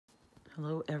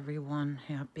Hello everyone,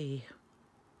 happy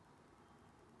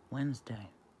Wednesday.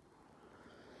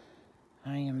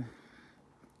 I am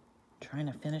trying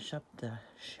to finish up the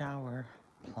shower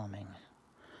plumbing.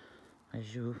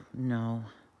 As you know,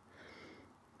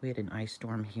 we had an ice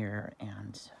storm here,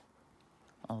 and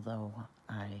although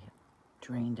I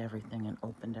drained everything and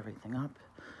opened everything up,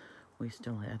 we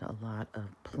still had a lot of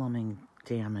plumbing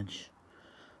damage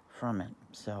from it.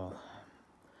 So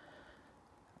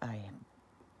I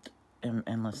am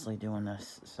endlessly doing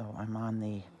this. So I'm on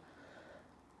the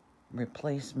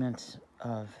replacement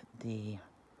of the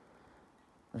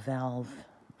valve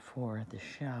for the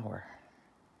shower,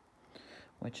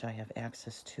 which I have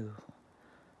access to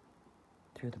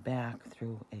through the back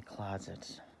through a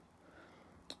closet.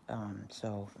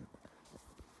 So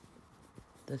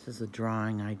this is a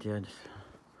drawing I did.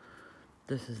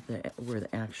 This is where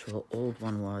the actual old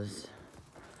one was.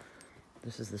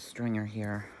 This is the stringer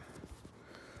here.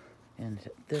 And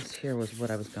this here was what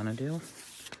I was gonna do,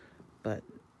 but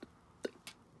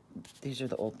these are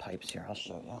the old pipes here. I'll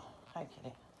show you. Hi,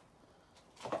 Kitty.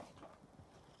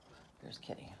 There's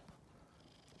Kitty.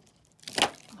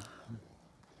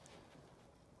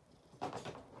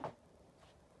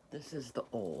 This is the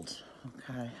old,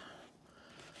 okay?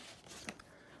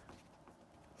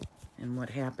 And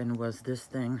what happened was this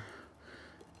thing,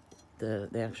 the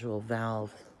actual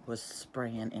valve was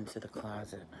spraying into the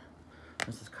closet.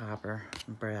 This is copper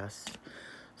and brass.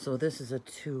 So this is a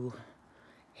two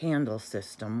handle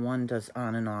system. One does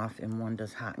on and off and one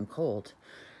does hot and cold.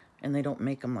 And they don't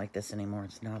make them like this anymore.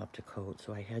 It's not up to code.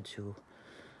 So I had to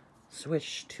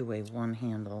switch to a one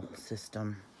handle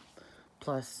system.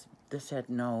 Plus this had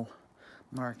no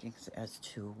markings as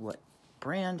to what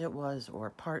brand it was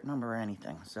or part number or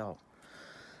anything. So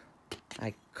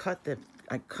I cut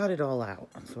it all out,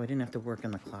 so I didn't have to work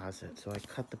in the closet. So I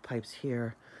cut the pipes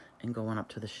here and going up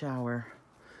to the shower,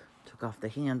 took off the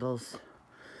handles,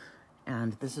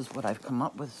 and this is what I've come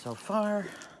up with so far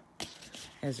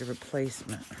as a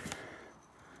replacement.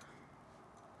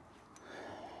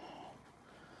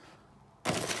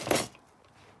 Okay.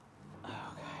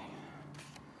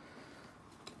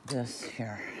 This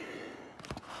here.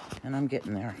 And I'm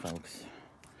getting there, folks.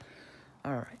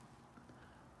 All right.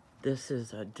 This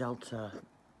is a Delta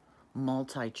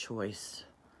multi-choice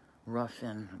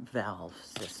rough-in valve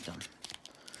system.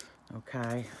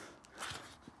 Okay.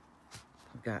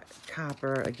 We've got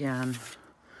copper again.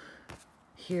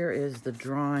 Here is the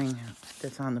drawing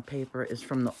that's on the paper is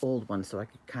from the old one, so I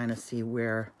could kind of see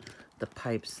where the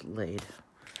pipes laid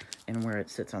and where it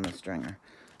sits on the stringer.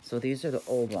 So these are the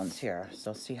old ones here.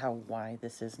 So see how wide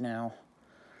this is now?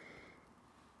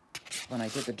 When I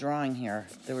did the drawing here,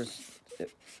 it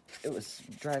was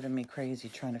driving me crazy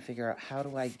trying to figure out how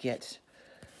do I get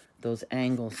those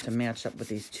angles to match up with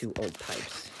these two old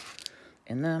pipes.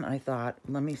 And then I thought,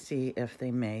 let me see if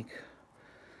they make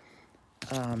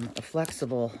a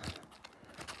flexible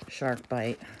shark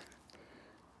bite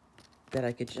that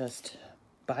I could just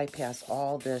bypass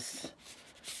all this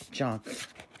junk.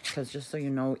 Because just so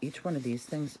you know, each one of these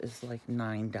things is like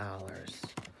 $9.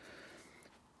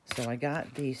 So I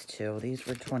got these two. These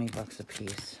were 20 bucks a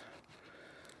piece.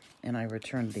 And I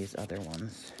returned these other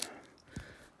ones.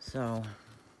 So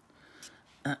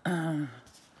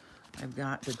I've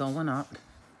got the going up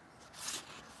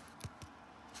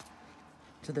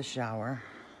to the shower.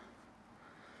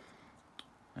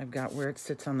 I've got where it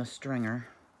sits on the stringer.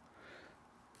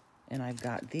 And I've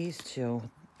got these two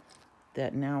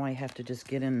that now I have to just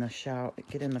get in the shower,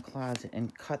 get in the closet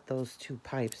and cut those two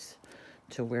pipes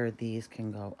to where these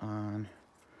can go on.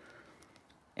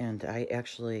 And I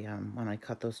actually, when I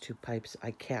cut those two pipes,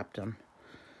 I capped them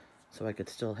so I could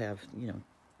still have, you know,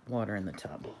 water in the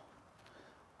tub.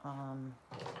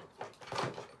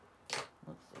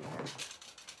 Let's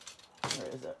see here.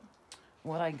 Where is it?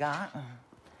 What I got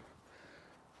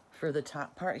for the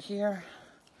top part here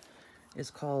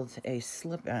is called a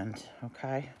slip end,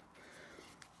 okay?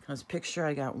 Because picture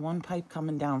I got one pipe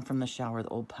coming down from the shower, the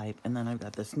old pipe, and then I've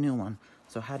got this new one.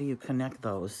 So how do you connect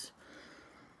those?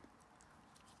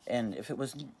 And if it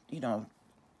was, you know,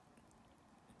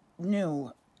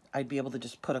 new, I'd be able to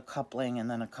just put a coupling and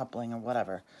then a coupling or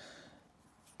whatever.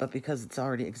 But because it's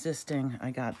already existing, I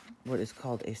got what is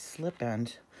called a slip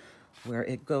end, where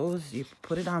it goes, you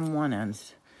put it on one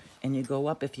end, and you go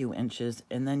up a few inches,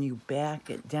 and then you back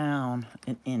it down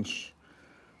an inch.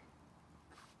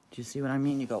 Do you see what I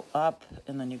mean? You go up,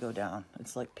 and then you go down.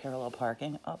 It's like parallel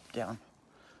parking, up, down.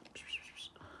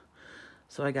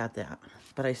 So I got that.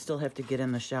 But I still have to get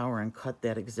in the shower and cut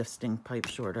that existing pipe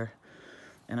shorter.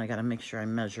 And I got to make sure I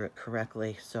measure it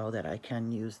correctly so that I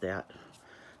can use that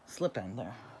slip end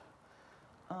there.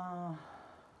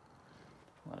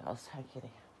 What else? Hi,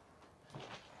 kitty.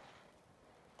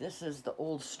 This is the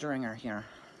old stringer here.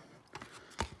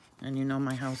 And you know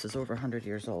my house is over 100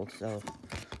 years old, so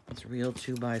it's real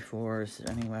 2x4s.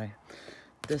 Anyway,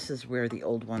 this is where the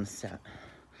old ones set.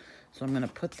 So I'm going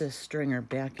to put this stringer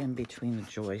back in between the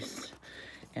joists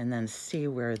and then see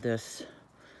where this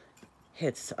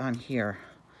hits on here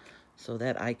so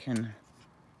that I can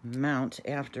mount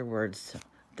afterwards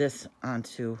this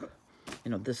onto,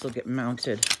 you know, this will get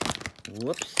mounted.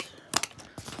 Whoops.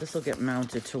 This will get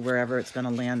mounted to wherever it's going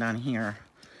to land on here.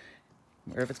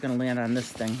 Wherever it's going to land on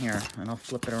this thing here. And I'll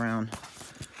flip it around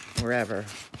wherever.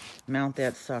 Mount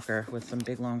that sucker with some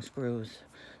big long screws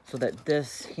so that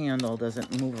this handle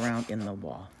doesn't move around in the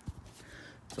wall.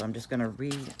 So I'm just going to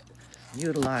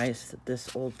reutilize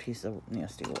this old piece of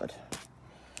nasty wood.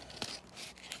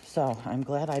 So I'm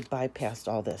glad I bypassed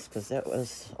all this because that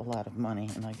was a lot of money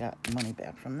and I got money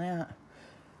back from that.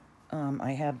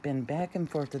 I have been back and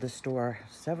forth to the store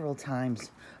several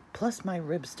times, plus my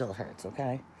rib still hurts,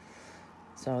 okay?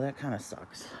 So that kind of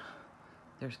sucks.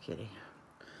 There's Kitty.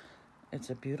 It's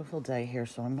a beautiful day here,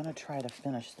 so I'm going to try to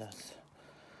finish this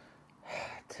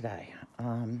today.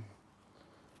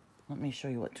 Let me show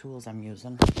you what tools I'm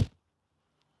using.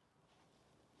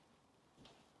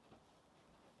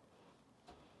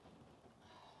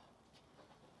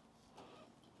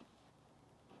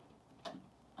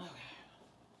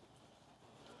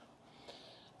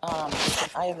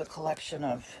 I have a collection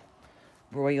of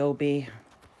Ryobi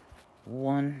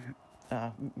One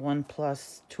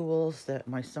Plus tools that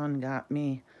my son got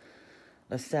me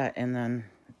a set, and then,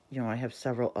 you know, I have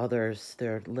several others.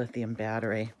 They're lithium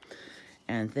battery,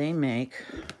 and they make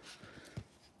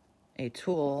a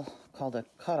tool called a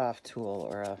cutoff tool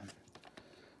or a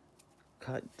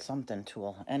cut something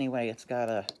tool. Anyway, it's got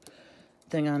a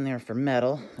thing on there for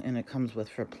metal, and it comes with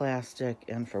for plastic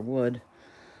and for wood.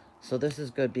 So this is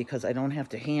good because I don't have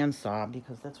to hand saw,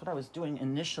 because that's what I was doing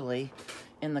initially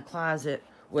in the closet,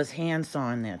 was hand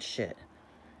sawing that shit.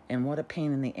 And what a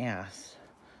pain in the ass,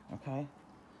 okay?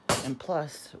 And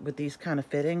plus, with these kind of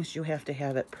fittings, you have to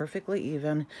have it perfectly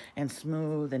even and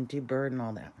smooth and deburred and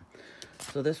all that.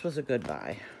 So this was a good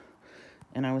buy.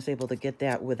 And I was able to get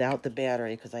that without the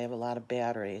battery because I have a lot of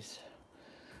batteries.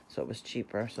 So it was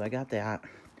cheaper, so I got that.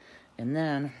 And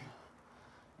then,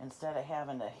 instead of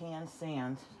having to hand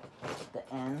sand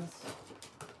the ends,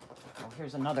 oh,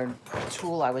 here's another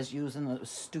tool I was using that was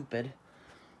stupid.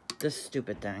 This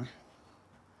stupid thing.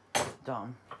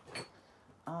 Dumb.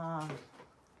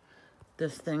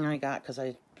 This thing I got because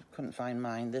I couldn't find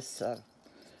mine. This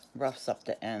roughs up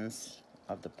the ends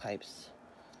of the pipes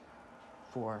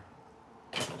for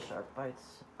shark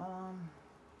bites. Where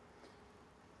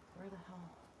the hell?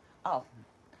 Oh,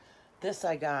 this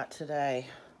I got today.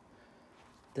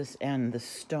 This end, this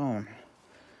stone,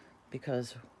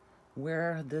 because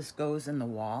where this goes in the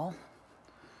wall,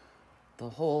 the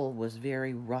hole was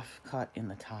very rough cut in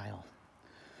the tile,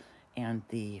 and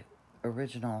the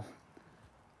original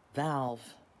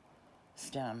valve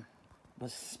stem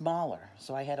was smaller,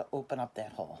 so I had to open up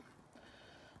that hole.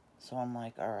 So I'm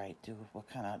like, all right, do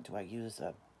I use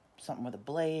something with a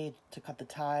blade to cut the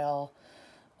tile?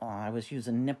 I was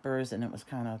using nippers and it was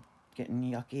kind of getting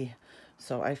yucky.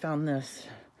 So I found this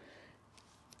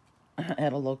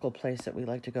at a local place that we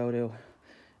like to go to.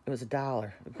 It was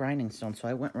 $1, a grinding stone. So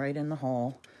I went right in the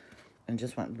hole and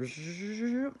just went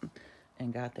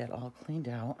and got that all cleaned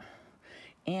out.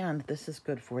 And this is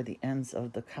good for the ends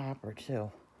of the copper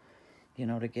too, you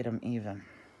know, to get them even.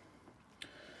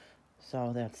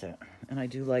 So that's it. And I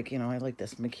do like, you know, I like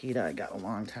this Makita I got a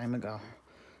long time ago.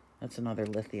 That's another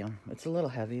lithium. It's a little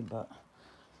heavy, but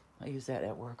I use that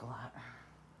at work a lot.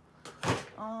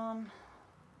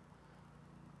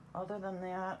 Other than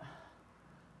that,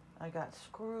 I got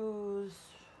screws.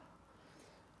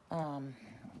 I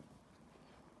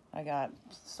got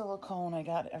silicone. I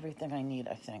got everything I need,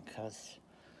 I think, because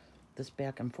this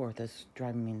back and forth is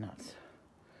driving me nuts.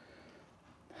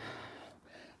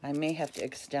 I may have to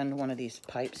extend one of these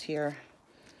pipes here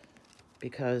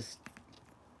because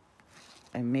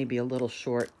I may be a little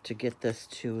short to get this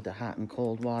to the hot and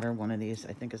cold water. One of these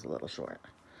I think is a little short.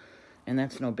 And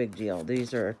that's no big deal.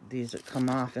 These are come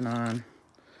off and on.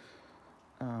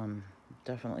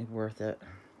 Definitely worth it,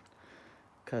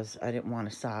 because I didn't want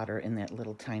to solder in that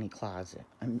little tiny closet.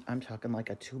 I'm talking like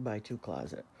a 2x2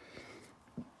 closet.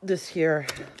 This here,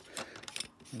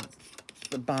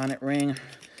 the bonnet ring.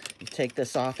 You take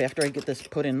this off after I get this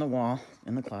put in the wall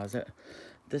in the closet.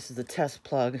 This is the test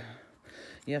plug.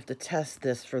 You have to test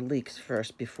this for leaks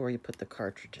first before you put the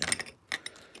cartridge in.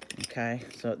 Okay,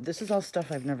 so this is all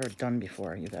stuff I've never done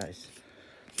before, you guys.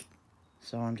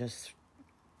 So I'm just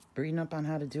reading up on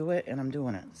how to do it, and I'm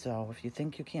doing it. So if you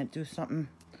think you can't do something,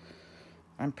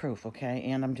 I'm proof, okay?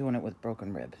 And I'm doing it with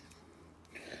broken rib.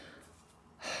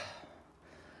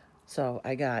 So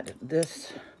I got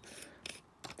this.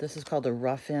 This is called a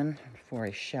rough-in for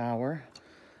a shower.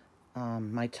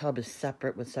 My tub is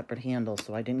separate with separate handles,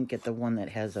 so I didn't get the one that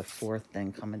has a fourth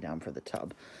thing coming down for the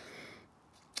tub.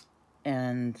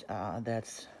 And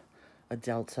that's a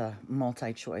Delta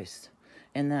multi-choice.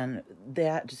 And then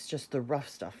that is just the rough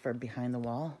stuff for behind the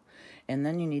wall. And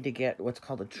then you need to get what's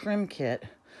called a trim kit,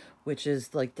 which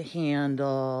is like the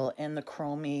handle and the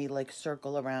chromey like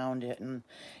circle around it, and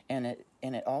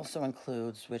it also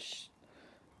includes, which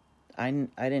I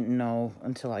didn't know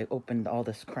until I opened all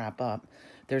this crap up,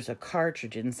 there's a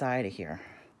cartridge inside of here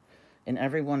in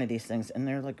every one of these things, and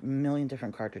there are like a million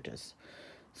different cartridges.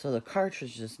 So the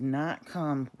cartridge does not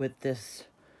come with this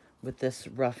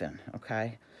rough-in,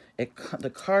 okay? The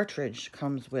cartridge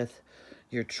comes with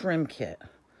your trim kit,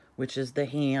 which is the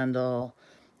handle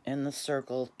and the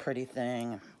circle pretty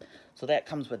thing. So that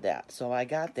comes with that. So I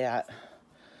got that.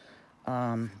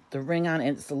 The ring on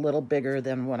it's a little bigger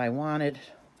than what I wanted.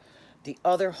 The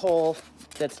other hole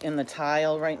that's in the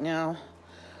tile right now,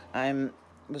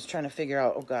 was trying to figure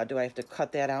out, oh God, do I have to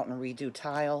cut that out and redo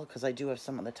tile? Because I do have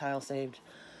some of the tile saved.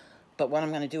 But what I'm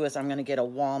going to do is I'm going to get a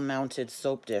wall-mounted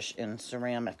soap dish in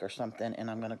ceramic or something,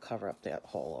 and I'm going to cover up that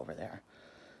hole over there.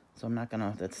 So I'm not going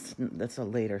to, that's a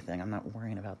later thing. I'm not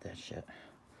worrying about that shit.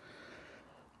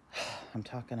 I'm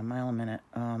talking a mile a minute.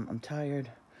 I'm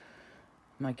tired.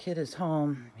 My kid is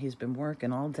home. He's been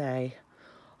working all day,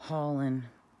 hauling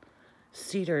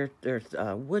cedar,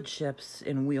 wood chips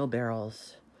in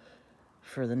wheelbarrows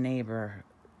for the neighbor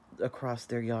across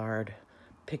their yard,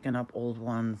 picking up old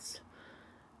ones,